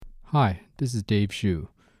Hi, this is Dave Shue.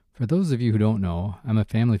 For those of you who don't know, I'm a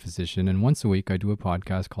family physician, and once a week I do a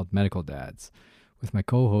podcast called Medical Dads with my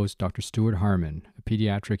co host, Dr. Stuart Harmon, a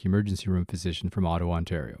pediatric emergency room physician from Ottawa,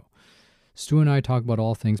 Ontario. Stu and I talk about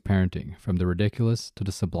all things parenting, from the ridiculous to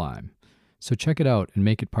the sublime. So check it out and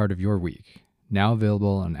make it part of your week. Now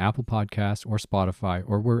available on Apple Podcasts or Spotify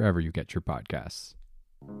or wherever you get your podcasts.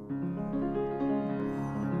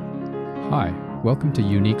 Hi, welcome to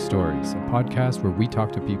Unique Stories, a podcast where we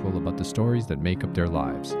talk to people about the stories that make up their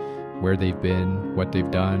lives, where they've been, what they've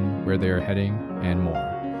done, where they are heading, and more.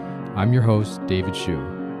 I'm your host, David Shue.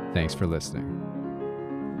 Thanks for listening.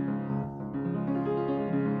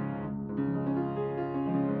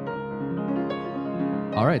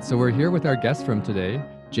 All right, so we're here with our guest from today,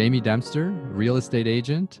 Jamie Dempster, real estate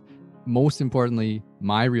agent, most importantly,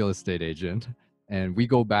 my real estate agent. And we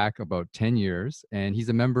go back about 10 years, and he's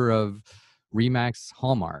a member of RE/MAX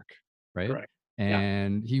Hallmark, right? Correct.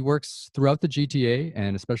 And he works throughout the GTA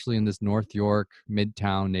and especially in this North York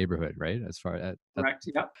Midtown neighborhood, right? As far as Correct.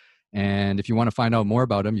 Yeah. And if you want to find out more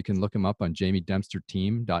about him, you can look him up on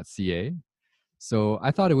jamiedempsterteam.ca. So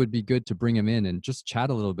I thought it would be good to bring him in and just chat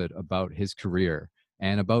a little bit about his career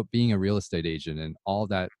and about being a real estate agent and all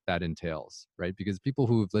that entails, right? Because people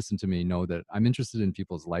who have listened to me know that I'm interested in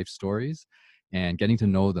people's life stories and getting to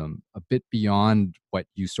know them a bit beyond what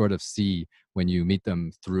you sort of see when you meet them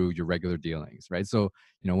through your regular dealings, right? So,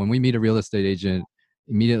 when we meet a real estate agent,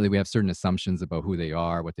 immediately we have certain assumptions about who they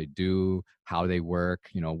are, what they do, how they work,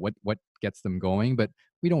 what gets them going, but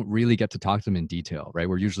we don't really get to talk to them in detail, right?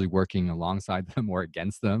 We're usually working alongside them or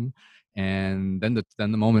against them, and then the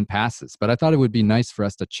moment passes. But I thought it would be nice for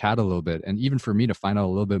us to chat a little bit, and even for me to find out a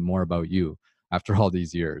little bit more about you after all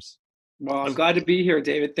these years. Well, I'm glad to be here,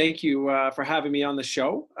 David. Thank you for having me on the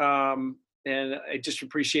show. And I just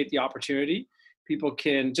appreciate the opportunity. People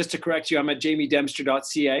can, just to correct you, I'm at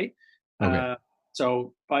jamiedempster.ca. Okay.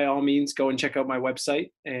 So by all means, go and check out my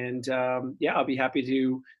website. And I'm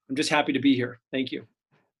just happy to be here. Thank you.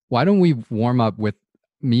 Why don't we warm up with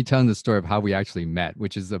me telling the story of how we actually met,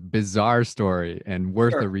 which is a bizarre story and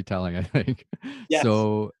worth Sure. a retelling, I think. Yes.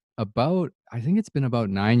 So I think it's been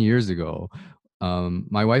about 9 years ago.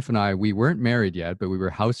 My wife and I, we weren't married yet, but we were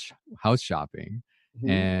house shopping, Mhm.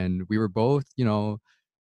 and we were both, I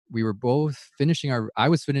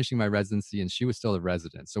was finishing my residency and she was still a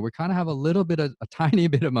resident. So we kind of have a tiny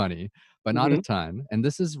bit of money, but not a Mhm. ton. And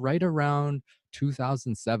this is right around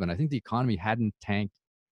 2007. I think the economy hadn't tanked.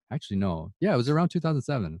 Actually, no. Yeah, it was around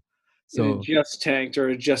 2007. It So just tanked, or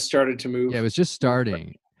it just started to yeah, it move. was just starting.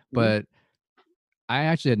 Mhm. But I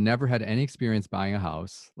actually had never had any experience buying a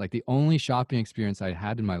house. Like, the only shopping experience I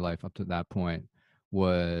had in my life up to that point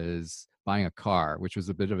was buying a car, which was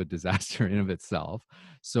a bit of a disaster in of itself.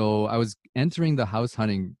 So I was entering the house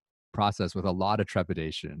hunting process with a lot of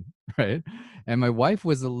trepidation, right? And my wife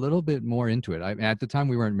was a little bit more into it. At the time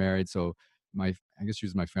we weren't married, so I guess she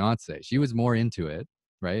was my fiance. She was more into it,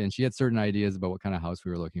 right? And she had certain ideas about what kind of house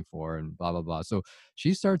we were looking for and blah blah blah. So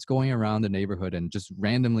she starts going around the neighborhood and just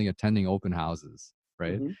randomly attending open houses,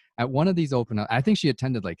 right? Mhm. At one of these I think she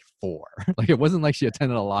attended like 4. Like, it wasn't like she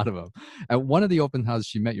attended a lot of them. At one of the open houses,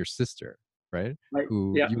 she met your sister, right? Right.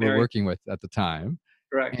 Who Yeah. you were Married. working with at the time.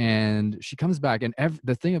 Correct. And she comes back, and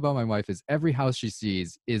the thing about my wife is every house she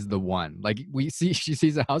sees is the one. Like, she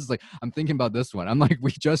sees a house, like, I'm thinking about this one. I'm like,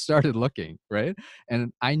 we just started looking, right?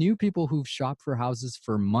 And I knew people who've shopped for houses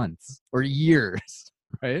for months or years,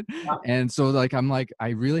 right? Yeah. And so, like, I'm like, I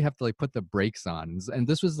really have to, like, put the brakes on. And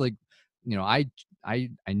this was like, I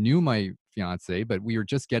knew my fiance, but we were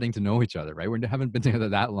just getting to know each other, right? We haven't been together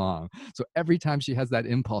that long. So every time she has that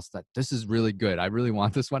impulse that this is really good, I really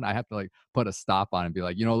want this one, I have to, like, put a stop on and be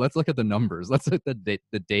like, let's look at the numbers, let's look at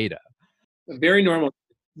the data. Very normal.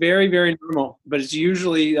 Very, very normal. But it's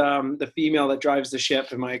usually the female that drives the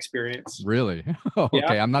ship, in my experience. Really? Yeah,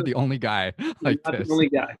 Okay, I'm not the only guy you're like not the this. only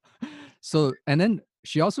guy. So, and then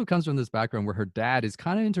she also comes from this background where her dad is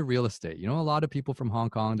kind of into real estate. A lot of people from Hong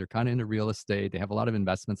Kong, they're kind of into real estate. They have a lot of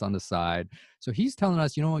investments on the side. So he's telling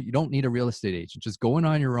us, what, you don't need a real estate agent. Just go in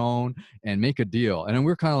on your own and make a deal. And then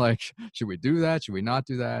we're kind of like, should we do that? Should we not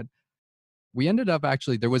do that? We ended up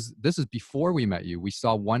actually, this is before we met you. We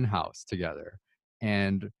saw one house together,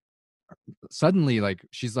 and suddenly, like,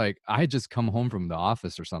 she's like, I had just come home from the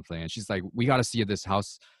office or something, and she's like, we got to see this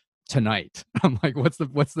house tonight. I'm like, what's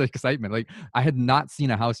the excitement? Like, I had not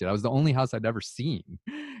seen a house yet. I was the only house I'd ever seen.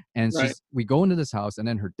 And Right. we go into this house, and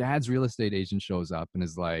then her dad's real estate agent shows up and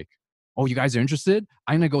is like, oh, you guys are interested?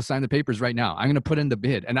 I'm gonna go sign the papers right now. I'm gonna put in the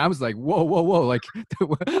bid. And I was like, whoa, whoa, whoa. Like,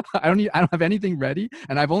 I don't have anything ready.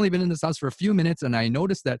 And I've only been in this house for a few minutes, and I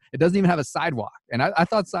noticed that it doesn't even have a sidewalk. And I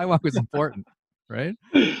thought sidewalk was important, right?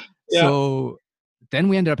 Yeah. So then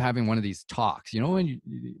we ended up having one of these talks, when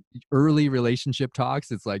early relationship talks,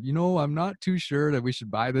 it's like, I'm not too sure that we should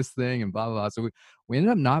buy this thing and blah, blah, blah. So we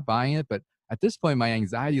ended up not buying it. But at this point, my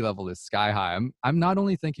anxiety level is sky high. I'm not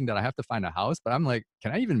only thinking that I have to find a house, but I'm like,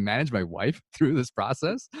 can I even manage my wife through this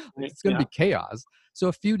process? Like, Right. it's going to be chaos. So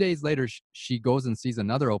a few days later, she goes and sees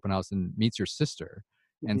another open house and meets your sister.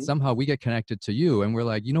 And Hmm. somehow we get connected to you. And we're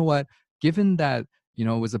like, you know what? Given that it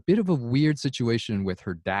was a bit of a weird situation with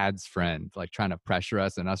her dad's friend, like trying to pressure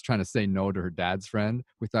us and us trying to say no to her dad's friend.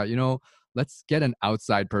 We thought, let's get an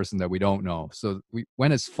outside person that we don't know. So we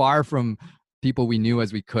went as far from people we knew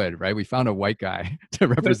as we could, right? We found a white guy to That's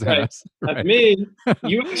represent right. us, That's right? me.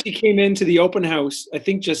 You actually came into the open house. I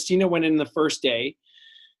think Justina went in the first day.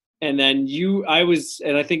 And then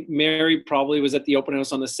I think Mary probably was at the open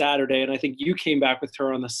house on the Saturday. And I think you came back with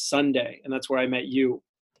her on the Sunday. And that's where I met you.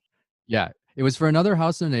 Yeah. It was for another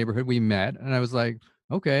house in the neighborhood. We met and I was like,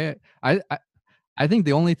 okay. I think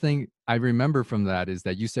the only thing I remember from that is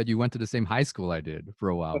that you said you went to the same high school I did for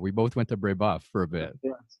a while. We both went to Brebeuf for a bit,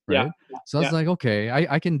 Yeah. Yeah. right? So I was like, okay,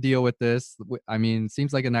 I can deal with this. I mean,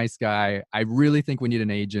 seems like a nice guy. I really think we need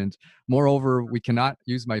an agent. Moreover, we cannot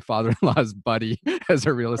use my father-in-law's buddy as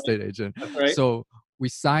a real estate agent. That's right. So we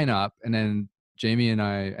sign up and then Jamie and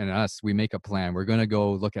I and us, we make a plan. We're going to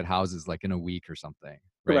go look at houses like in a week or something,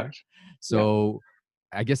 right? Correct. Yeah. So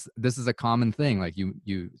I guess this is a common thing. Like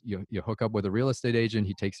you hook up with a real estate agent.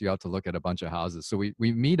 He takes you out to look at a bunch of houses. So we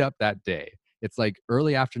meet up that day. It's like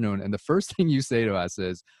early afternoon. And the first thing you say to us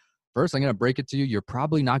is, first, I'm going to break it to you. You're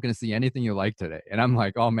probably not going to see anything you like today. And I'm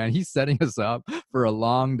like, oh man, he's setting us up for a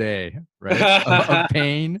long day, right? Of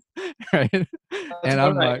pain, right? That's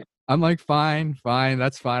And right. I'm like, fine,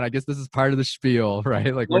 that's fine. I guess this is part of the spiel,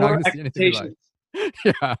 right? Like we're not Lower going to see anything we like. expectations.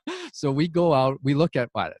 Yeah. So we go out, we look at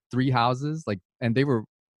what, 3 houses, like, and they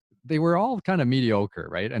were all kind of mediocre,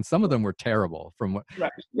 right? And some of them were terrible. From what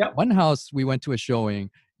Right. Yep. one house we went to a showing,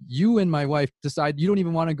 you and my wife decide you don't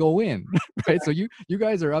even want to go in, right? So you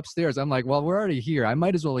guys are upstairs. I'm like, well, we're already here. I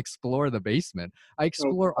might as well explore the basement. I Oh,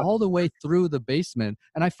 explore God. all the way through the basement,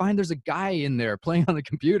 and I find there's a guy in there playing on the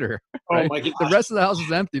computer, Oh right? my The gosh. rest of the house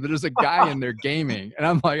is empty, but there's a guy in there gaming, and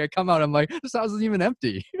I'm like, I come out, I'm like, this house isn't even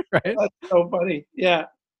empty, right? That's so funny. Yeah.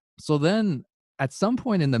 So then at some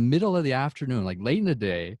point in the middle of the afternoon, like late in the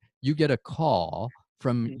day, you get a call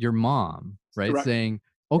from Mhm. your mom, right? Correct. Saying,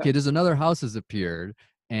 Yeah. okay, there's another house has appeared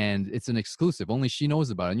and it's an exclusive. Only she knows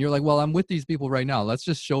about it. And you're like, well, I'm with these people right now. Let's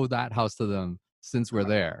just show that house to them since we're Correct.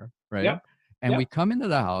 there, right? Yep. And we Yep. come into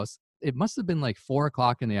the house. It must have been like 4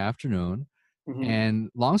 o'clock in the afternoon. Hmm. And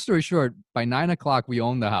long story short, by 9 o'clock, we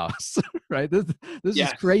own the house, right? This is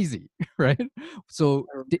Yes. crazy, right? So,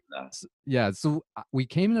 I remember that. yeah, so we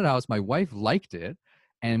came into the house. My wife liked it,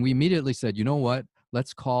 and we immediately said, you know what?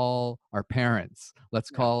 Let's call our parents.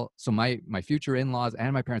 Let's Yeah. call. So my future in-laws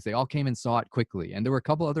and my parents, they all came and saw it quickly, and there were a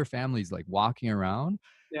couple other families like walking around.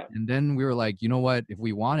 Yeah. And then we were like, you know what? If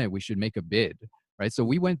we want it, we should make a bid, right? So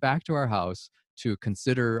we went back to our house to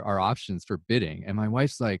consider our options for bidding, and my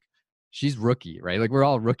wife's like, she's rookie, right? Like we're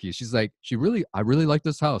all rookies. She's like, I really like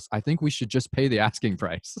this house. I think we should just pay the asking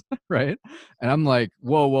price, right? And I'm like,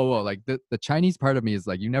 whoa, whoa, whoa. Like the Chinese part of me is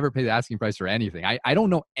like, you never pay the asking price for anything. I don't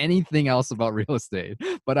know anything else about real estate,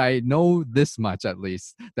 but I know this much at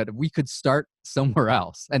least that we could start somewhere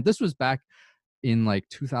else. And this was back in like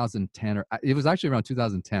 2010, or it was actually around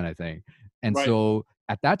 2010, I think. And Right. so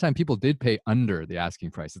at that time, people did pay under the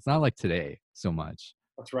asking price. It's not like today so much,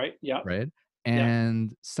 That's right. Yeah. right? Yeah.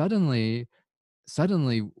 And suddenly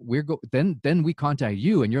then we contact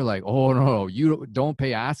you and you're like, oh no, you don't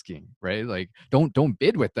pay asking, right? Like don't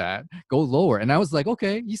bid with that, go lower. And I was like,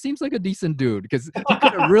 okay, he seems like a decent dude, because he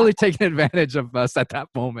could have really taken advantage of us at that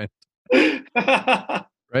moment,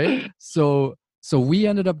 right? So we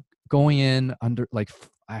ended up going in under like,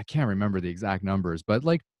 I can't remember the exact numbers, but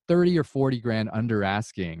like 30 or 40 grand under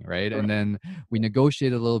asking, right? And Correct. then we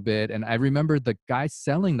negotiated a little bit, and I remember the guy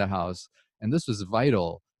selling the house, and this was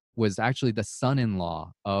vital, was actually the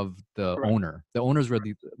son-in-law of the Correct. owner. The owners were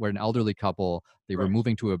an elderly couple. They were Correct.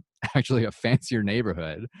 moving to actually a fancier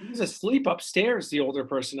neighborhood. He was asleep upstairs, the older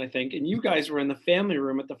person, I think, and you guys were in the family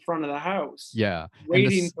room at the front of the house, Yeah.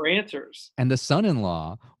 waiting for answers. And the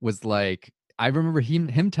son-in-law was like, I remember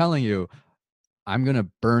him telling you, I'm going to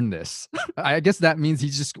burn this. I guess that means he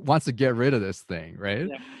just wants to get rid of this thing, right?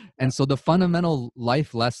 Yeah. And so the fundamental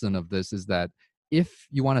life lesson of this is that if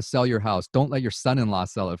you want to sell your house, don't let your son-in-law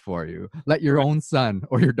sell it for you. Let your Correct. own son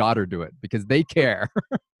or your daughter do it, because they care.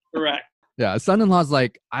 Correct. Yeah, son-in-law's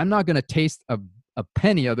like, I'm not going to taste a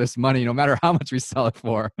penny of this money no matter how much we sell it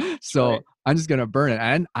for. So Right. I'm just going to burn it.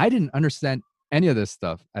 And I didn't understand any of this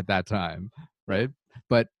stuff at that time, right?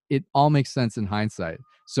 but it all makes sense in hindsight.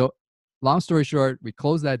 So long story short, we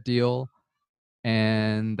closed that deal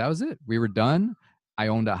and that was it. We were done. I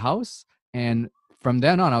owned a house. And from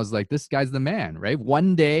then on, I was like, this guy's the man, right?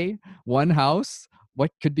 One day, one house.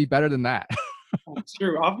 What could be better than that? It's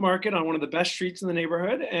true. Off market on one of the best streets in the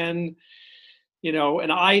neighborhood. And,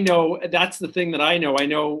 and I know that's the thing that I know.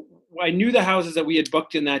 I knew the houses that we had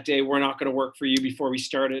booked in that day were not going to work for you before we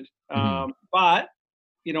started. Mhm. But,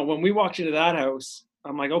 when we walked into that house,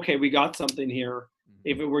 I'm like, okay, we got something here.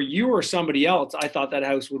 If it were you or somebody else, I thought that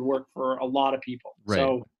house would work for a lot of people. Right.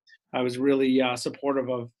 So I was really supportive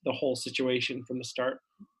of the whole situation from the start.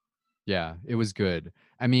 Yeah, it was good.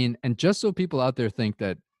 I mean, and just so people out there think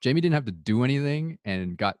that Jamie didn't have to do anything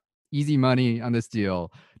and got easy money on this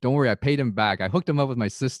deal, don't worry, I paid him back. I hooked him up with my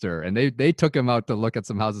sister, and they took him out to look at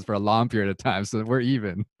some houses for a long period of time, so we're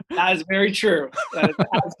even. That is very true. That is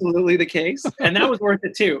absolutely the case. And that was worth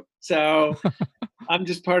it too. So I'm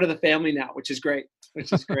just part of the family now, which is great.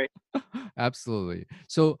 Which is great. Absolutely.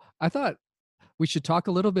 So I thought we should talk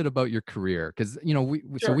a little bit about your career because so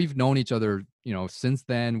Sure. we've known each other since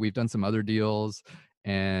then. We've done some other deals,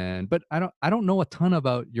 but I don't know a ton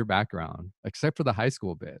about your background except for the high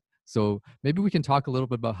school bit. So maybe we can talk a little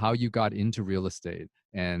bit about how you got into real estate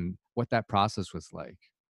and what that process was like.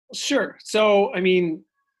 Sure. So, I mean,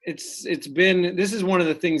 this is one of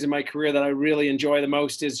the things in my career that I really enjoy the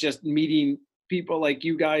most is just meeting people like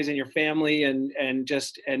you guys and your family and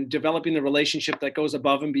developing the relationship that goes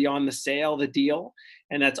above and beyond the sale, the deal.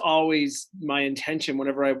 And that's always my intention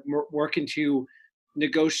whenever I work into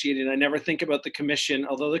negotiating. I never think about the commission,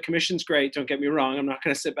 although the commission's great. Don't get me wrong. I'm not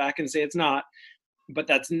going to sit back and say it's not, but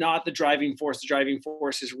that's not the driving force. The driving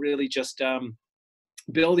force is really just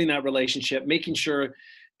building that relationship, making sure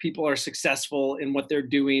people are successful in what they're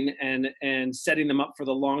doing and setting them up for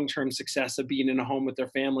the long-term success of being in a home with their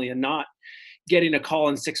family and not getting a call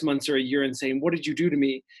in 6 months or a year and saying, what did you do to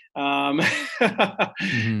me? Hmm.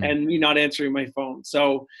 And me not answering my phone.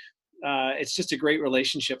 So it's just a great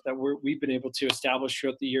relationship that we've been able to establish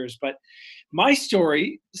throughout the years. But my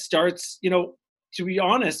story starts, to be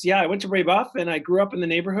honest, yeah, I went to Brébeuf and I grew up in the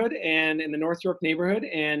neighborhood and in the North York neighborhood.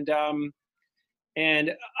 And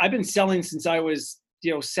I've been selling since I was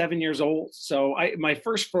 7 years old. So my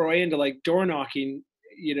first foray into like door knocking,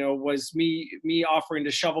 was me offering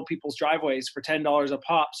to shovel people's driveways for $10 a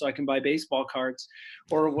pop so I can buy baseball cards,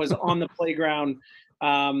 or was on the playground,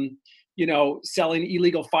 selling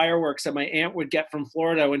illegal fireworks that my aunt would get from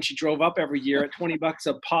Florida when she drove up every year at 20 bucks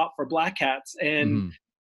a pop for black cats. And Hmm.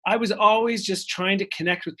 I was always just trying to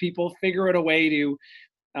connect with people, figure out a way to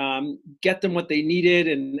get them what they needed,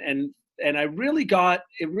 and it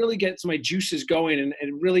really gets my juices going, and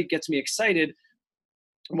it really gets me excited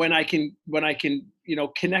when I can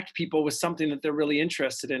connect people with something that they're really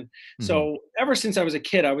interested in. Hmm. So ever since I was a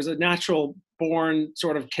kid, I was a natural born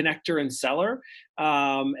sort of connector and seller,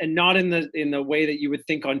 and not in the way that you would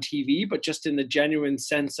think on TV, but just in the genuine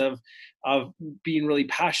sense of being really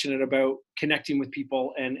passionate about connecting with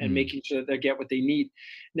people and Hmm. making sure that they get what they need.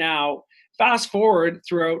 Now, fast forward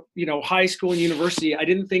throughout high school and university, I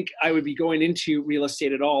didn't think I would be going into real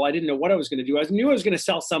estate at all. I didn't know what I was going to do. I knew I was going to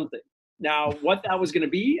sell something. Now, what that was going to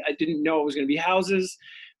be, I didn't know it was going to be houses.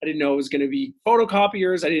 I didn't know it was going to be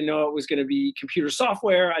photocopiers. I didn't know it was going to be computer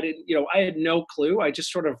software. I had no clue. I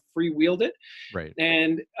just sort of freewheeled it. Right.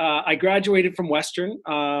 And I graduated from Western,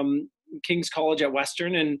 King's College at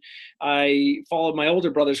Western, and I followed my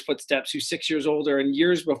older brother's footsteps, who's 6 years older. And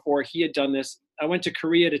years before he had done this, I went to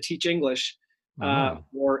Korea to teach English Oh.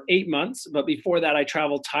 for 8 months. But before that, I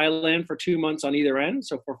traveled Thailand for 2 months on either end,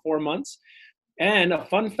 so for 4 months. And a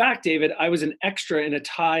fun fact, David, I was an extra in a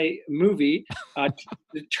Thai movie,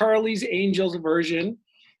 the Charlie's Angels version.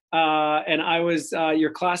 And I was your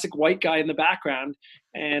classic white guy in the background.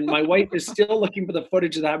 And my wife is still looking for the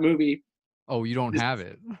footage of that movie. Oh, you don't have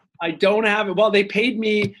it. I don't have it. Well, they paid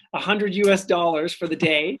me $100 for the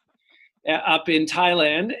day up in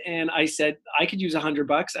Thailand, and I said I could use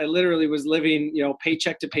 $100. I literally was living,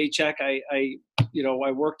 paycheck to paycheck.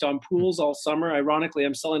 I worked on pools all summer. Ironically,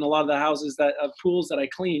 I'm selling a lot of the houses pools that I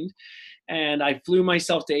cleaned, and I flew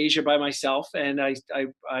myself to Asia by myself. And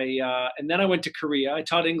and then I went to Korea. I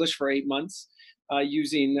taught English for 8 months.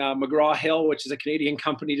 Using McGraw Hill, which is a Canadian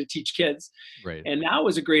company to teach kids. Right. And that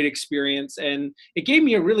was a great experience. And it gave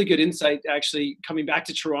me a really good insight, actually, coming back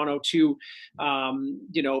to Toronto to,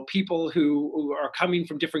 people who are coming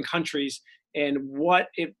from different countries and what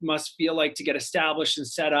it must feel like to get established and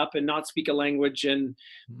set up and not speak a language and,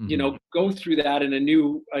 Hmm. go through that in a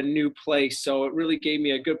new place. So it really gave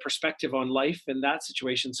me a good perspective on life in that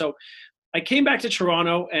situation. So I came back to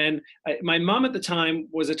Toronto, and my mom at the time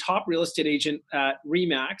was a top real estate agent at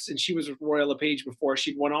Remax, and she was with Royal LePage before.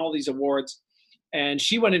 She'd won all these awards, and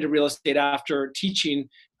she went into real estate after teaching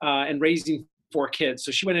and raising 4 kids.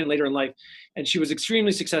 So she went in later in life, and she was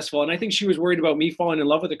extremely successful. And I think she was worried about me falling in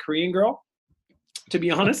love with a Korean girl, to be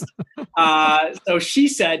honest. So she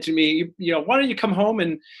said to me, why don't you come home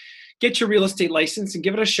and get your real estate license and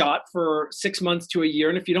give it a shot for 6 months to a year.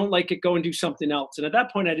 And if you don't like it, go and do something else. And at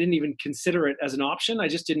that point, I didn't even consider it as an option. I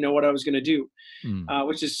just didn't know what I was going to do,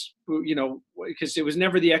 which is, because it was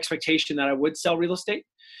never the expectation that I would sell real estate.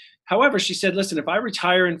 However, she said, listen, if I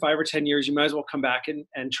retire in 5 or 10 years, you might as well come back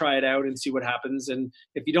and try it out and see what happens. And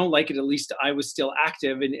if you don't like it, at least I was still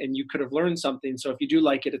active and you could have learned something. So if you do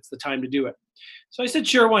like it, it's the time to do it. So I said,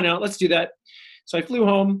 sure, why not? Let's do that. So I flew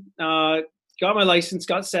home, got my license,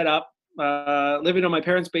 got set up, living on my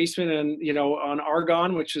parents' basement and, on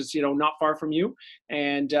Argonne, which is, not far from you.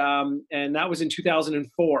 And that was in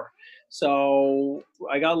 2004. So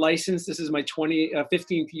I got licensed. This is my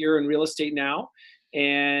 15th year in real estate now.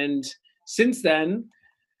 And since then,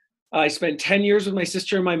 I spent 10 years with my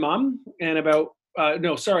sister and my mom, and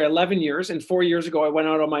 11 years. And 4 years ago, I went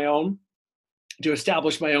out on my own to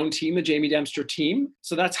establish my own team, the Jamie Dempster team.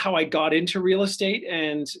 So that's how I got into real estate.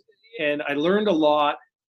 And I learned a lot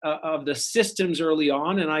of the systems early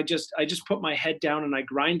on. And I just put my head down and I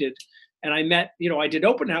grinded. And I met, I did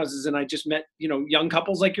open houses, and I just met, young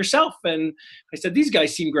couples like yourself. And I said, these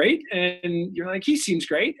guys seem great. And you're like, he seems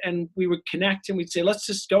great. And we would connect and we'd say, let's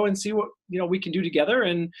just go and see what, we can do together.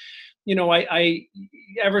 And, I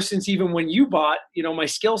ever since even when you bought, my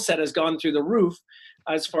skill set has gone through the roof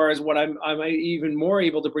as far as what I'm even more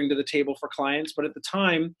able to bring to the table for clients. But at the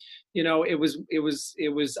time, it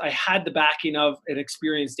was, I had the backing of an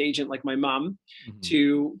experienced agent like my mom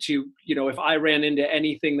to, if I ran into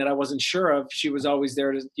anything that I wasn't sure of, she was always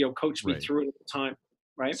there to, coach me through it at the time.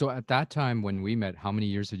 Right. So at that time when we met, how many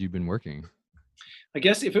years had you been working? I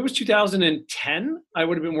guess if it was 2010, I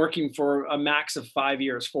would have been working for a max of 4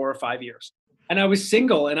 or 5 years. And I was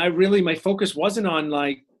single, and my focus wasn't on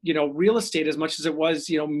real estate as much as it was,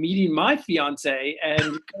 meeting my fiance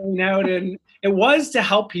and going out, and it was to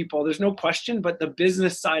help people. There's no question, but the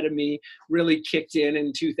business side of me really kicked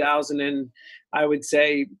in 2000. And I would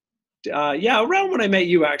say, around when I met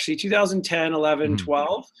you, actually, 2010, 11,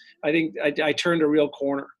 12, I think I turned a real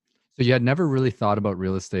corner. So you had never really thought about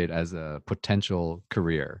real estate as a potential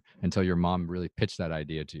career until your mom really pitched that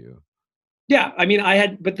idea to you. Yeah,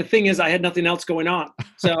 but the thing is, I had nothing else going on.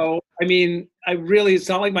 So, it's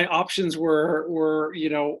not like my options were,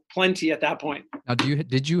 plenty at that point. Now,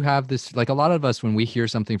 did you have this, like a lot of us, when we hear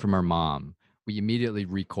something from our mom, we immediately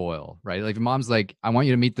recoil, right? Like your mom's like, I want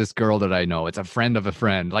you to meet this girl that I know. It's a friend of a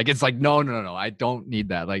friend. Like, it's like, no, I don't need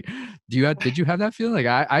that. Like, did you have that feeling?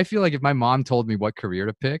 Like, I feel like if my mom told me what career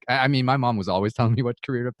to pick, my mom was always telling me what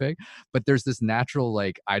career to pick, but there's this natural,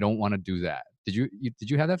 like, I don't want to do that. Did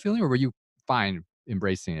you have that feeling, or were you fine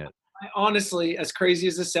embracing it? I honestly, as crazy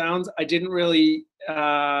as this sounds, I didn't really,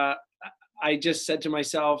 I just said to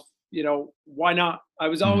myself, why not? I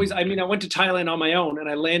was always, I went to Thailand on my own, and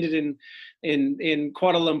I landed in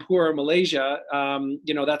Kuala Lumpur, Malaysia.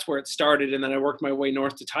 That's where it started. And then I worked my way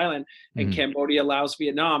north to Thailand and Cambodia, Laos,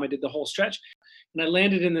 Vietnam. I did the whole stretch, and I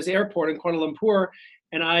landed in this airport in Kuala Lumpur,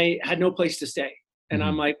 and I had no place to stay. And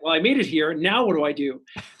I'm like, well, I made it here. Now what do I do?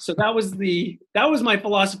 So that was my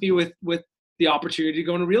philosophy with the opportunity to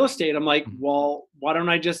go into real estate. I'm like, well, why don't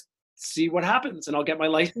I just see what happens, and I'll get my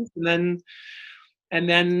license and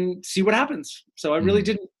then see what happens. So I really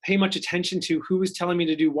didn't pay much attention to who was telling me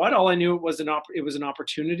to do what. All I knew it was an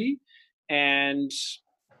opportunity, and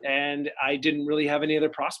I didn't really have any other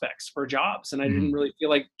prospects for jobs, and I didn't really feel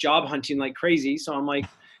like job hunting like crazy. So I'm like,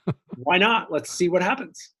 why not? Let's see what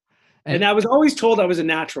happens. And I was always told I was a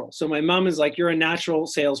natural. So my mom is like, you're a natural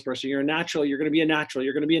salesperson. You're a natural. You're going to be a natural.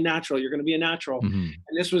 You're going to be a natural. You're going to be a natural.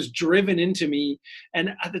 And this was driven into me.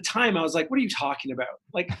 And at the time I was like, what are you talking about?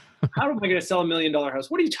 Like, how am I going to sell $1 million house?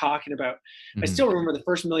 What are you talking about? I still remember the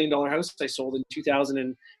first $1 million house I sold in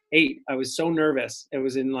 2008. I was so nervous. It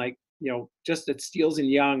was in just at Steeles and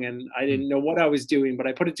Young. And I didn't know what I was doing, but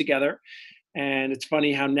I put it together. And it's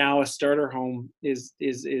funny how now a starter home is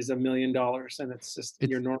 $1 million, and it's just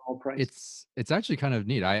your normal price. It's actually kind of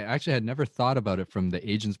neat. I actually had never thought about it from the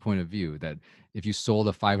agent's point of view, that if you sold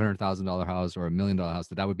a $500,000 house or $1 million house,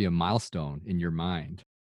 that would be a milestone in your mind.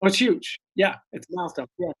 Oh, it's huge. Yeah, it's a milestone.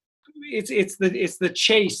 Yeah, it's the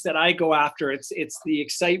chase that I go after. It's the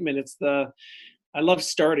excitement. I love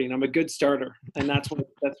starting. I'm a good starter, and that's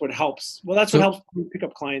what helps. Well, that's what helps me pick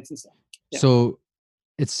up clients and stuff. Yeah. So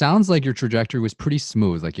It sounds like your trajectory was pretty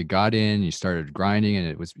smooth. Like you got in, you started grinding,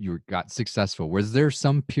 and you got successful. Was there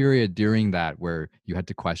some period during that where you had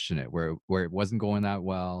to question it, where it wasn't going that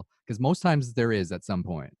well? Because most times there is at some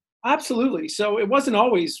point. Absolutely. So it wasn't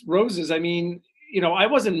always roses. I mean, I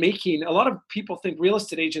wasn't making, a lot of people think real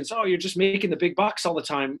estate agents, oh, you're just making the big bucks all the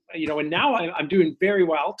time, and now I'm doing very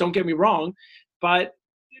well. Don't get me wrong. But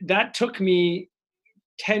that took me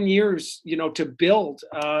 10 years, to build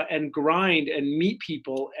and grind and meet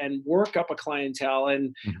people and work up a clientele.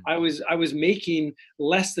 And Mhm. I was making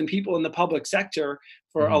less than people in the public sector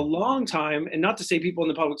for a Mhm. long time. And not to say people in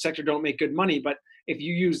the public sector don't make good money, but if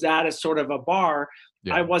you use that as sort of a bar,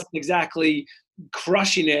 I Yeah. wasn't exactly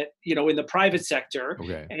crushing it, in the private sector.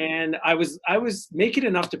 Okay. And I was making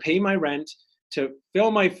enough to pay my rent, to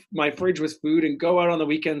fill my fridge with food and go out on the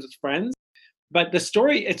weekends with friends. But the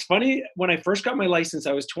story, it's funny, when I first got my license,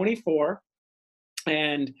 I was 24,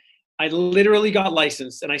 and I literally got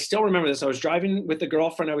licensed. And I still remember this. I was driving with the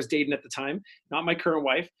girlfriend I was dating at the time, not my current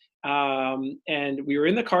wife. And we were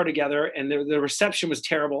in the car together, and the reception was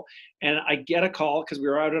terrible. And I get a call because we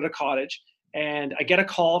were out at a cottage, and I get a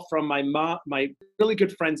call from my mom, my really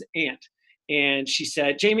good friend's aunt. And she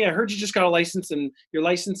said, Jamie, I heard you just got a license, and your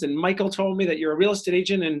license, and Michael told me that you're a real estate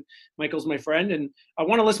agent, and Michael's my friend, and I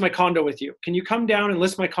want to list my condo with you. Can you come down and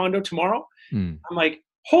list my condo tomorrow? Mm. I'm like,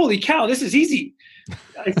 holy cow, this is easy.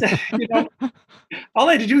 I said, all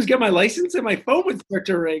I had to do was get my license and my phone would start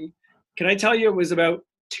to ring. Can I tell you, it was about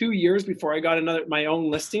 2 years before I got my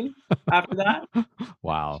own listing after that.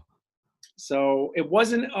 Wow. So it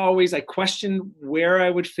wasn't always, I questioned where I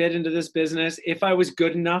would fit into this business, if I was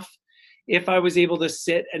good enough, if I was able to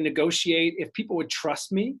sit and negotiate, if people would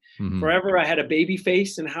trust me. Mhm. Forever I had a baby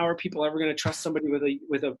face, and how are people ever going to trust somebody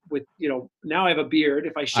with now I have a beard.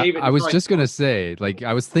 If I shave it I was now, just gonna say, like,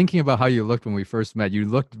 I was thinking about how you looked when we first met. You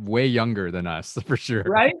looked way younger than us, for sure.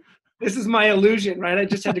 right? This is my illusion, right? I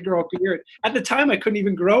just had to grow a beard. At the time, I couldn't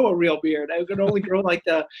even grow a real beard. I could only grow like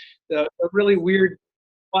the really weird.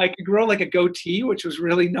 I could grow like a goatee, which was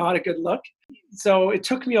really not a good look. So it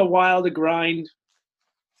took me a while to grind,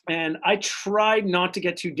 and I tried not to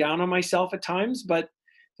get too down on myself at times. But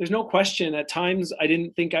there's no question, at times I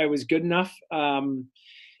didn't think I was good enough.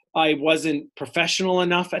 I wasn't professional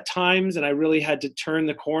enough at times, and I really had to turn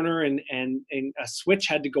the corner, and a switch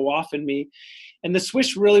had to go off in me. And the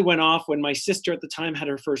switch really went off when my sister at the time had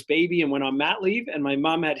her first baby and went on mat leave, and my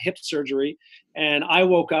mom had hip surgery. And I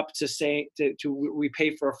woke up to say, we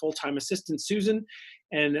pay for a full-time assistant, Susan.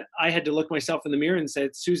 And I had to look myself in the mirror and say,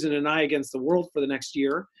 it's Susan and I against the world for the next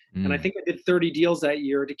year. And I Mm. think I did 30 deals that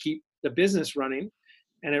year to keep the business running.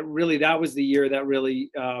 And that was the year that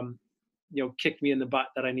really, kicked me in the butt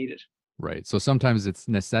that I needed. Right. So sometimes it's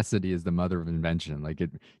necessity is the mother of invention.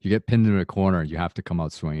 You get pinned in a corner, you have to come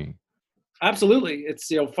out swinging. Absolutely.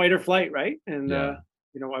 It's, fight or flight, right? And, Yeah.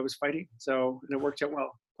 I was fighting. And it worked out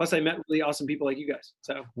well. Plus, I met really awesome people like you guys.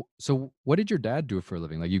 So what did your dad do for a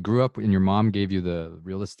living? Like you grew up and your mom gave you the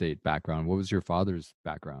real estate background. What was your father's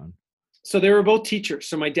background? So they were both teachers.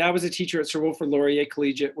 So my dad was a teacher at Sir Wilfrid Laurier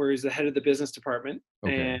Collegiate, where he's the head of the business department.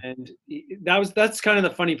 Okay. And that's kind of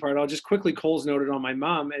the funny part. I'll just quickly Coles noted on my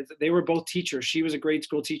mom. They were both teachers. She was a grade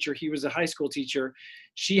school teacher. He was a high school teacher.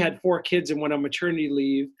 She had 4 kids and went on maternity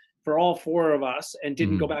leave for all 4 of us and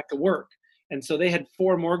didn't go Mhm. back to work. And so they had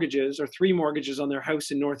 4 mortgages or 3 mortgages on their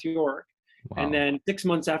house in North York. And Wow. then 6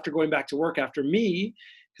 months after going back to work after me,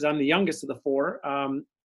 because I'm the youngest of the 4,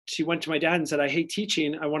 she went to my dad and said, I hate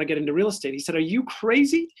teaching. I want to get into real estate. He said, are you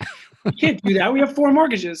crazy? You can't do that. We have 4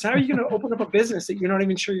 mortgages. How are you going to open up a business that you're not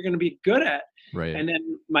even sure you're going to be good at? Right. And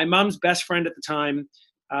then my mom's best friend at the time,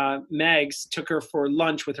 Megs, took her for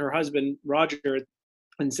lunch with her husband, Roger,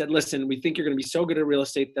 and said, listen, we think you're going to be so good at real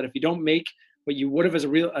estate that if you don't make what you would have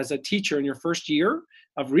as a teacher in your first year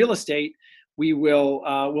of real estate,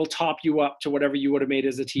 we'll top you up to whatever you would have made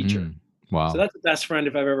as a teacher. Mm. So Wow. that's the best friend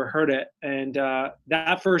if I've ever heard it. And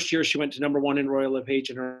that first year, she went to #1 in Royal LePage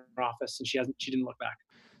in her office, and she didn't look back.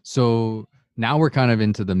 So now we're kind of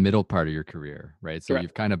into the middle part of your career, right? So Correct.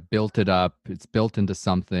 you've kind of built it up, it's built into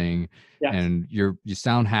something, Yes. and you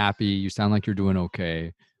sound happy, you sound like you're doing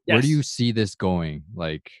okay. Where do Yes. you see this going?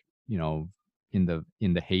 Like, in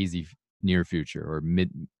the hazy near future or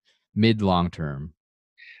mid long term?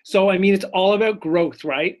 So, I mean, it's all about growth,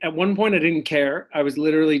 right? At one point, I didn't care. I was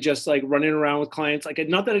literally just like running around with clients. Like,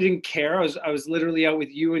 not that I didn't care. I was literally out with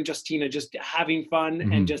you and Justina, just having fun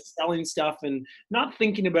and Hmm. just selling stuff and not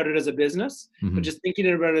thinking about it as a business, but Hmm. just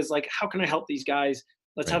thinking about it as like, how can I help these guys?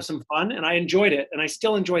 Let's have Right. some fun. And I enjoyed it, and I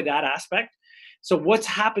still enjoy that aspect. So what's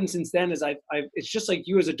happened since then is it's just like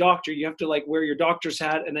you as a doctor. You have to like wear your doctor's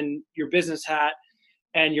hat and then your business hat.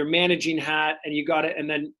 and your managing hat, and you got it, and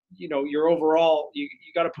then your overall, you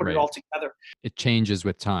got to put it Right. all together. It changes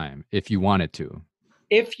with time if you want it to.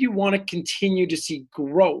 If you want to continue to see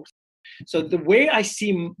growth. So the way I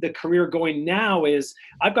see the career going now is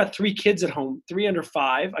I've got 3 kids at home, 3 under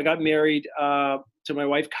 5. I got married to my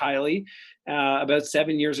wife, Kylie, about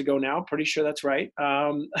 7 years ago now. Pretty sure that's right.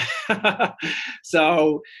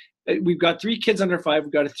 So we've got 3 kids under 5.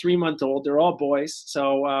 We've got a 3-month-old. They're all boys.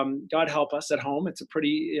 So God help us at home. It's a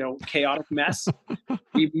pretty chaotic mess.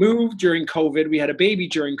 We moved during COVID. We had a baby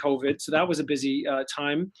during COVID. So that was a busy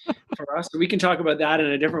time for us. So we can talk about that in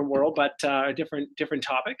a different world, but a different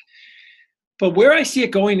topic. But where I see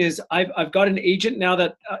it going is I've got an agent now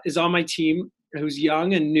that is on my team who's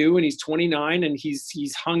young and new, and he's 29, and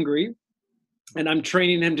he's hungry. And I'm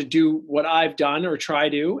training him to do what I've done or try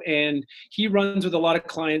to. And he runs with a lot of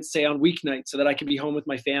clients, say on weeknights, so that I can be home with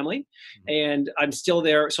my family. And I'm still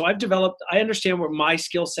there. So I understand what my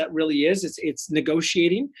skill set really is. It's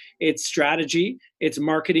negotiating, it's strategy, it's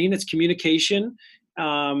marketing, it's communication.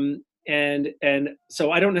 And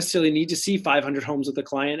so I don't necessarily need to see 500 homes with a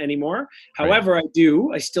client anymore. However,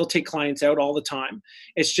 I still take clients out all the time.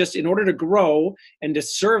 It's just in order to grow and to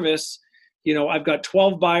service, I've got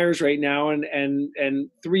 12 buyers right now and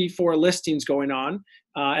 3-4 listings going on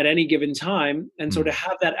at any given time. And so to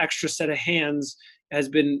have that extra set of hands has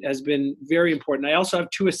been very important. I also have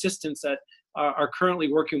 2 assistants that are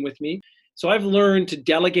currently working with me. So I've learned to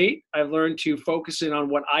delegate. I've learned to focus in on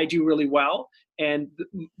what I do really well. And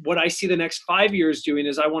what I see the next 5 years doing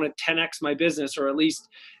is I want to 10x my business, or at least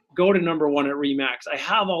go to number 1 at RE/MAX. I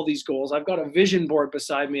have all these goals. I've got a vision board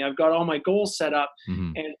beside me. I've got all my goals set up.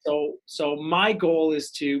 And so my goal is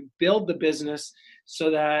to build the business so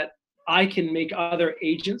that I can make other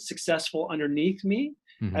agents successful underneath me,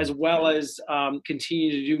 as well as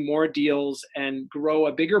continue to do more deals and grow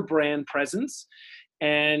a bigger brand presence,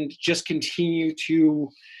 and just continue to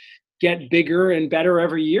get bigger and better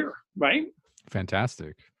every year, right?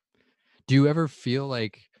 Fantastic. Do you ever feel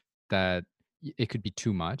like that it could be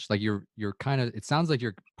too much? Like you're kind of, it sounds like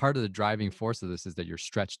you're part of the driving force of this is that you're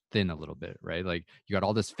stretched thin a little bit, right? Like you got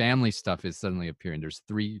all this family stuff is suddenly appearing. There's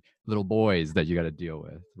 3 little boys that you got to deal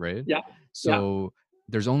with, right? Yeah. So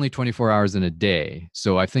there's only 24 hours in a day.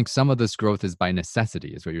 So I think some of this growth is by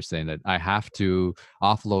necessity, is what you're saying, that I have to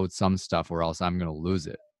offload some stuff or else I'm going to lose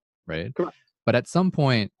it, right? Correct. But at some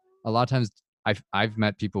point, a lot of times I've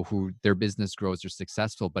met people who their business grows, they're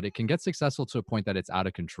successful, but it can get successful to a point that it's out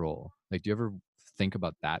of control. Like, do you ever think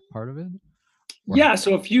about that part of it? Yeah.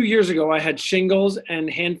 So a few years ago, I had shingles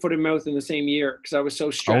and hand, foot, and mouth in the same year because I was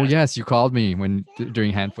so stressed. Oh yes, you called me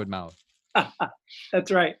during hand, foot, mouth.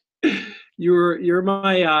 That's right. You're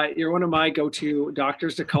one of my go-to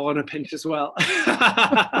doctors to call on a pinch as well.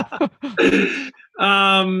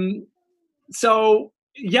 So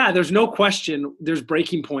yeah, there's no question there's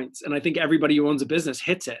breaking points. And I think everybody who owns a business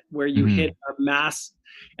hits it, where you hit a mass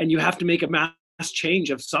and you have to make a mass change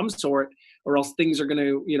of some sort, or else things are going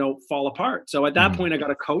to, fall apart. So at that point, I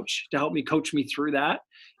got a coach to help me coach me through that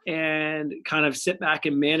and kind of sit back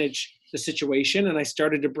and manage the situation. And I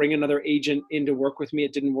started to bring another agent in to work with me.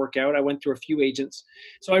 It didn't work out. I went through a few agents.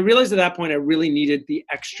 So I realized at that point, I really needed the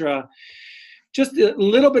extra, just a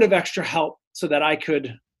little bit of extra help so that I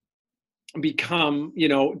could become,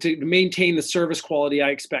 to maintain the service quality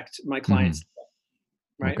I expect my clients.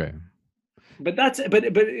 Right. Okay. But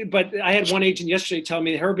I had one agent yesterday tell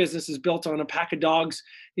me her business is built on a pack of dogs,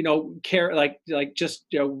 care, like just,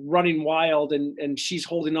 running wild, and she's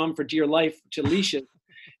holding on for dear life to leashes,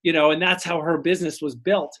 and that's how her business was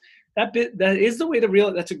built. That is the way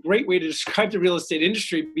that's a great way to describe the real estate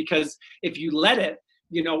industry, because if you let it,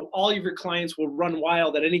 all of your clients will run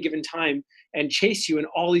wild at any given time and chase you in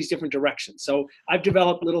all these different directions. So I've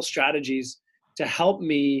developed little strategies to help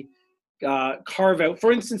me carve out,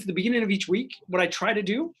 for instance, at the beginning of each week, what I try to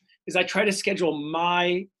do is I try to schedule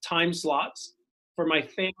my time slots for my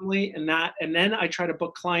family and then I try to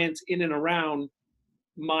book clients in and around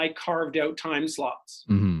my carved out time slots.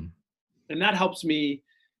 And that helps me,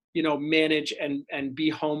 manage and be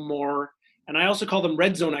home more. And I also call them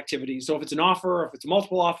red zone activities. So if it's an offer, or if it's a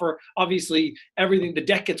multiple offer, obviously everything, the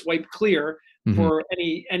deck gets wiped clear for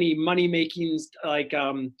any money makings, like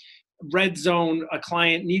red zone. A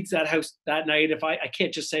client needs that house that night. If I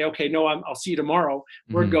can't just say, okay, no, I'll see you tomorrow.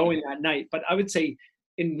 We're going that night. But I would say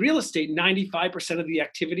in real estate, 95% of the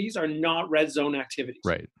activities are not red zone activities.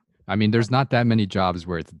 Right. I mean, there's not that many jobs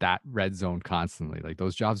where it's that red zone constantly. Like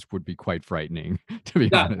those jobs would be quite frightening, to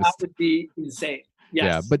be honest. That would be insane. Yeah,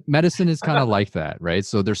 Yes. but medicine is kind of like that, right?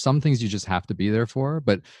 So there's some things you just have to be there for,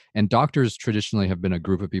 but and doctors traditionally have been a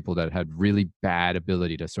group of people that had really bad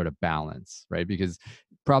ability to sort of balance, right? Because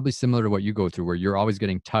probably similar to what you go through where you're always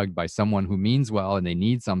getting tugged by someone who means well and they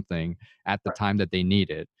need something at the Right. time that they need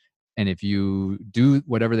it. And if you do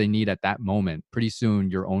whatever they need at that moment, pretty soon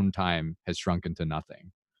your own time has shrunk into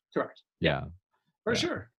nothing. Correct. Yeah. Yeah. For Yeah.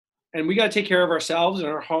 sure. And we got to take care of ourselves and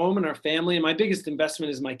our home and our family. And my biggest investment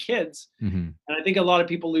is my kids. Hmm. And I think a lot of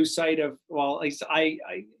people lose sight of, well, at least I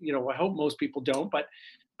hope most people don't, but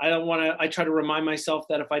I don't want to, I try to remind myself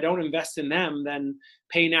that if I don't invest in them, then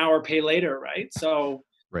pay now or pay later. Right. So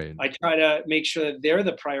Right. I try to make sure that they're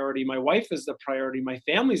the priority. My wife is the priority. My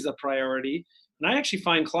family's the priority. And I actually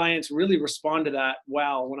find clients really respond to that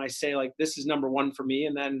well when I say, like, this is number one for me.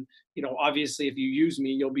 And then, obviously, if you use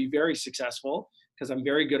me, you'll be very successful because I'm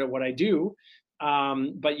very good at what I do.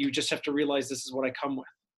 But you just have to realize this is what I come with.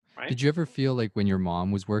 Right. Did you ever feel like when your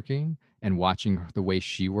mom was working and watching the way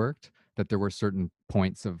she worked, that there were certain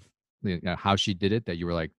points of how she did it that you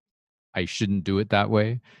were like, I shouldn't do it that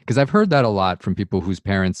way? Because I've heard that a lot from people whose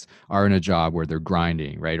parents are in a job where they're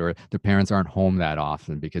grinding, right? Or their parents aren't home that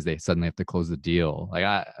often because they suddenly have to close the deal. Like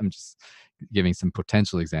I'm just giving some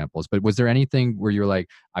potential examples, but was there anything where you're like,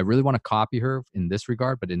 I really want to copy her in this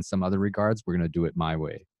regard, but in some other regards, we're going to do it my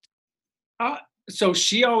way? Uh, so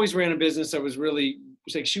she always ran a business that was really,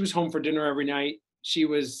 like, she was home for dinner every night. She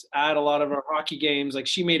was at a lot of our hockey games. Like,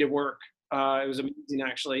 she made it work. It was amazing,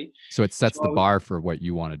 actually. So it She sets the always, bar for what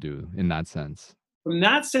you want to do in that sense. from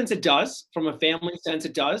that sense, it does. From a family sense,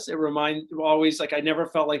 it does. It reminds always, like, I never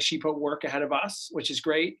felt like she put work ahead of us, which is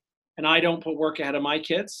great. And I don't put work ahead of my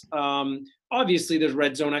kids. Obviously, there's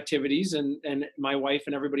red zone activities, and my wife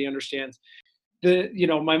and everybody understands.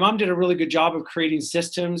 My mom did a really good job of creating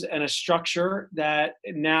systems and a structure that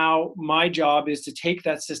now my job is to take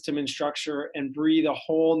that system and structure and breathe a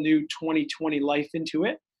whole new 2020 life into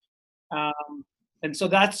it. Um, and so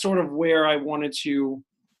that's sort of where I want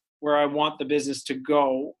the business to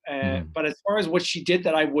go. Mhm. But as far as what she did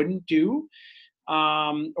that I wouldn't do,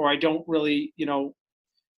 or I don't really,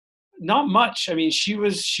 not much. I mean,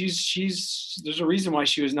 there's a reason why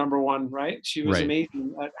she was number one, right? She was Right.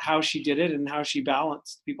 amazing at how she did it and how she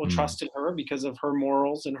balanced. People Mm. trusted her because of her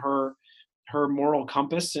morals and her moral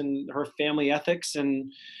compass and her family ethics.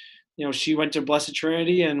 And she went to Blessed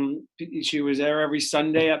Trinity and she was there every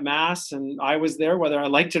Sunday at mass, and I was there whether I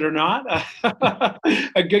liked it or not.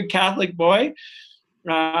 A good Catholic boy.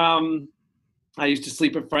 Um, I used to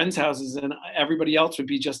sleep at friends' houses, and everybody else would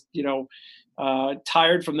be just,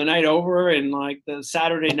 tired from the night over and like the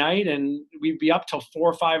Saturday night, and we'd be up till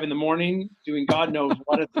 4 or 5 in the morning doing God knows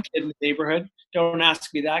what as a kid in the neighborhood. Don't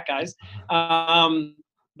ask me that, guys. Um,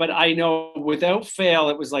 but I know without fail,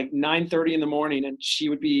 it was like 9:30 in the morning, and she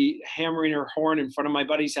would be hammering her horn in front of my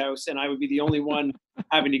buddy's house, and I would be the only one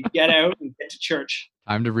having to get out and get to church.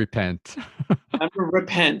 Time to repent. I'm to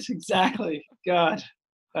repent, exactly. God.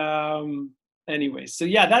 Um, anyway, so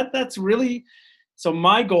yeah, that's really, so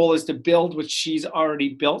my goal is to build what she's already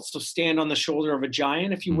built. So stand on the shoulder of a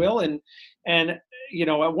giant, if you Mm. will. And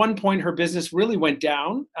at one point her business really went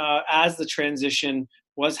down as the transition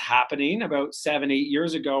was happening about 7, 8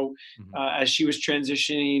 years ago, Mhm. as she was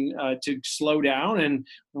transitioning to slow down, and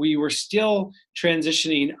we were still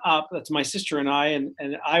transitioning up. That's my sister and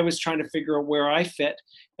and I was trying to figure out where I fit,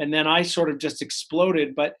 and then I sort of just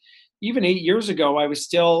exploded. But even 8 years ago, I was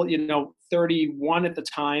still 31 at the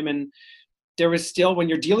time, and there was still, when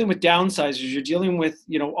you're dealing with downsizers, you're dealing with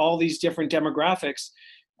all these different demographics.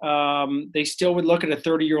 They still would look at a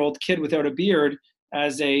 30-year-old kid without a beard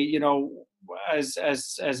as a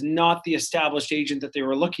as not the established agent that they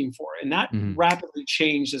were looking for, and that Mhm. rapidly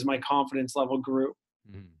changed as my confidence level grew.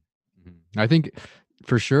 Mhm. Mhm. I think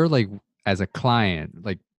for sure, like as a client,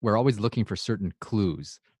 like we're always looking for certain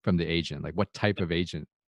clues from the agent, like what type of agent,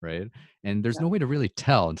 right? And there's Yeah, no way to really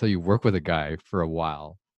tell until you work with a guy for a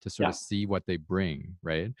while to sort yeah, of see what they bring,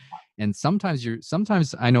 right? And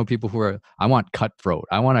sometimes I know people who are, I want cutthroat.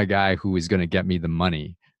 I want a guy who is going to get me the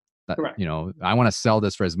money. That, correct. I want to sell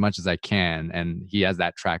this for as much as I can, and he has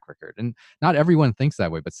that track record. And not everyone thinks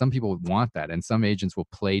that way, but some people want that, and some agents will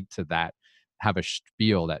play to that, have a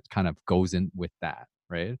spiel that kind of goes in with that,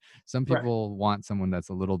 right? Some Correct. people want someone that's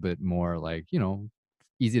a little bit more like,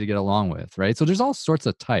 easy to get along with, right? So there's all sorts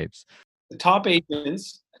of types. The top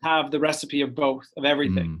agents have the recipe of both, of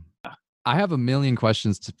everything. Mm. I have a million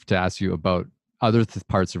questions to ask you about other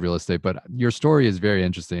parts of real estate, but your story is very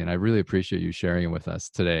interesting, and I really appreciate you sharing it with us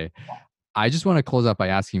today. I just want to close up by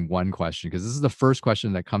asking one question because this is the first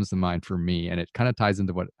question that comes to mind for me, and it kind of ties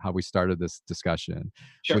into how we started this discussion,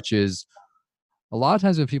 Sure. which is a lot of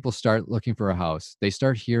times when people start looking for a house, they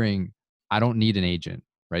start hearing, I don't need an agent,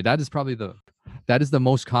 right? That is the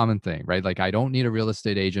most common thing, right? Like, I don't need a real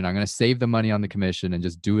estate agent. I'm going to save the money on the commission and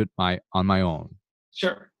just do it on my own,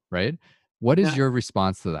 Sure. right? What is Yeah. your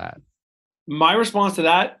response to that? My response to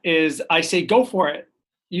that is I say, go for it.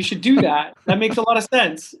 You should do that. That makes a lot of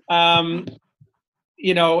sense. And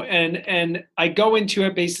I go into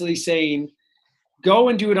it basically saying, go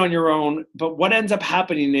and do it on your own. But what ends up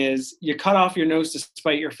happening is you cut off your nose to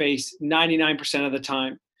spite your face 99% of the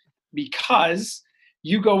time, because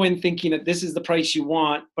you go in thinking that this is the price you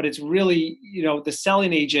want, but it's really, the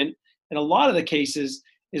selling agent in a lot of the cases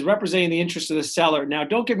is representing the interest of the seller. Now,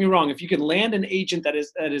 don't get me wrong. If you can land an agent that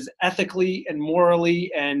is ethically and morally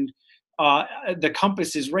and the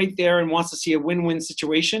compass is right there and wants to see a win-win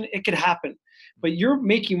situation, it could happen. But you're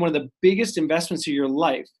making one of the biggest investments of your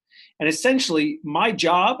life. And essentially, my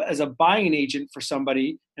job as a buying agent for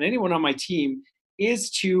somebody and anyone on my team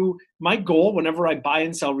is my goal whenever I buy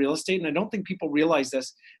and sell real estate, and I don't think people realize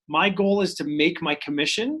this, my goal is to make my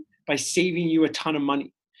commission by saving you a ton of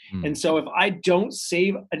money. And so if I don't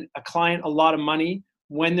save a client a lot of money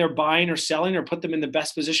when they're buying or selling, or put them in the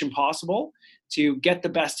best position possible to get the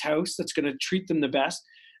best house that's going to treat them the best,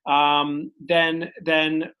 then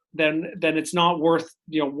it's not worth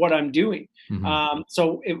what I'm doing.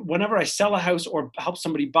 So whenever I sell a house or help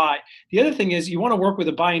somebody buy, the other thing is you want to work with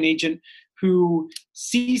a buying agent who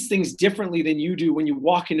sees things differently than you do when you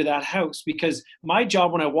walk into that house. Because my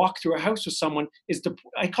job when I walk through a house with someone is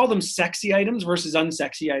I call them sexy items versus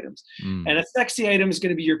unsexy items. And a sexy item is going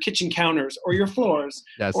to be your kitchen counters or your floors.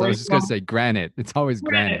 Yeah, so I was just going to say granite. It's always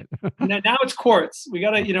granite. Now it's quartz. We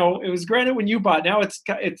got to, it was granite when you bought. Now it's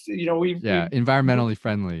environmentally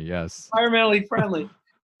friendly. Yes. Environmentally friendly.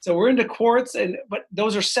 So we're into quartz, but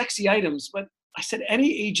those are sexy items. But I said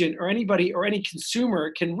any agent or anybody or any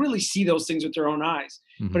consumer can really see those things with their own eyes.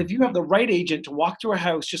 But if you have the right agent to walk through a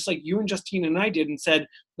house, just like you and Justine and I did, and said,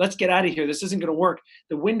 let's get out of here, this isn't going to work.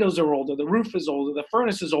 The windows are older, the roof is older, the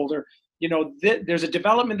furnace is older. There's a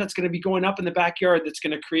development that's going to be going up in the backyard that's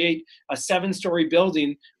going to create a 7-story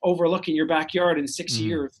building overlooking your backyard in 6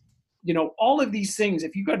 years. All of these things,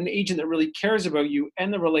 if you've got an agent that really cares about you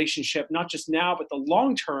and the relationship, not just now, but the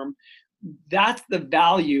long term, that's the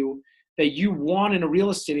value that you want in a real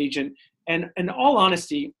estate agent. And in all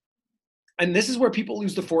honesty, and this is where people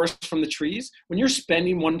lose the forest from the trees, when you're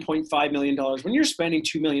spending $1.5 million, when you're spending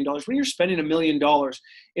 $2 million, when you're spending $1 million,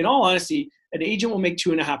 in all honesty, an agent will make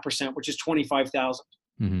 2.5%, which is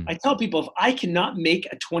 $25,000. I tell people, if I cannot make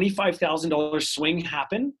a $25,000 swing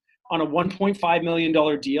happen on a $1.5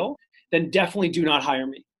 million deal, then definitely do not hire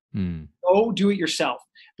me. Go do it yourself.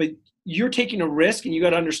 But you're taking a risk, and you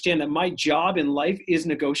got to understand that my job in life is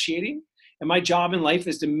negotiating, and my job in life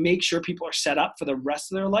is to make sure people are set up for the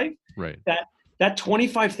rest of their life. Right. That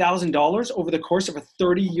 $25,000 over the course of a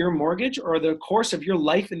 30-year mortgage, or the course of your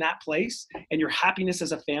life in that place and your happiness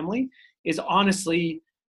as a family, is honestly,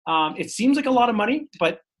 it seems like a lot of money,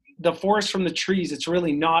 but the forest from the trees, it's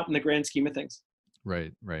really not in the grand scheme of things.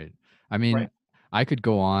 Right. I mean, I could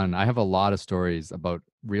go on. I have a lot of stories about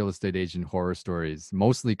real estate agent horror stories,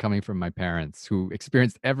 mostly coming from my parents who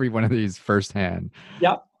experienced every one of these firsthand.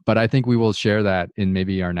 Yep. But I think we will share that in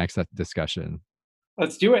maybe our next discussion.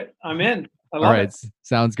 Let's do it. I'm in. I love it.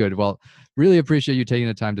 Sounds good. Well, really appreciate you taking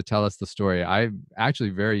the time to tell us the story. I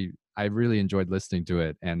really enjoyed listening to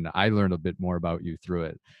it, and I learned a bit more about you through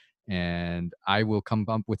it. And I will come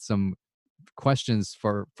up with some questions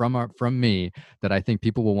from me that I think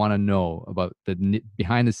people will want to know about the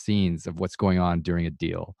behind the scenes of what's going on during a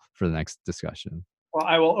deal for the next discussion. Well,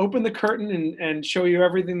 I will open the curtain and show you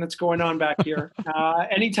everything that's going on back here.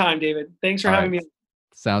 Anytime, David. Thanks for having me.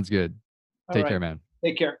 Sounds good. Take care, man.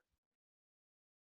 Take care.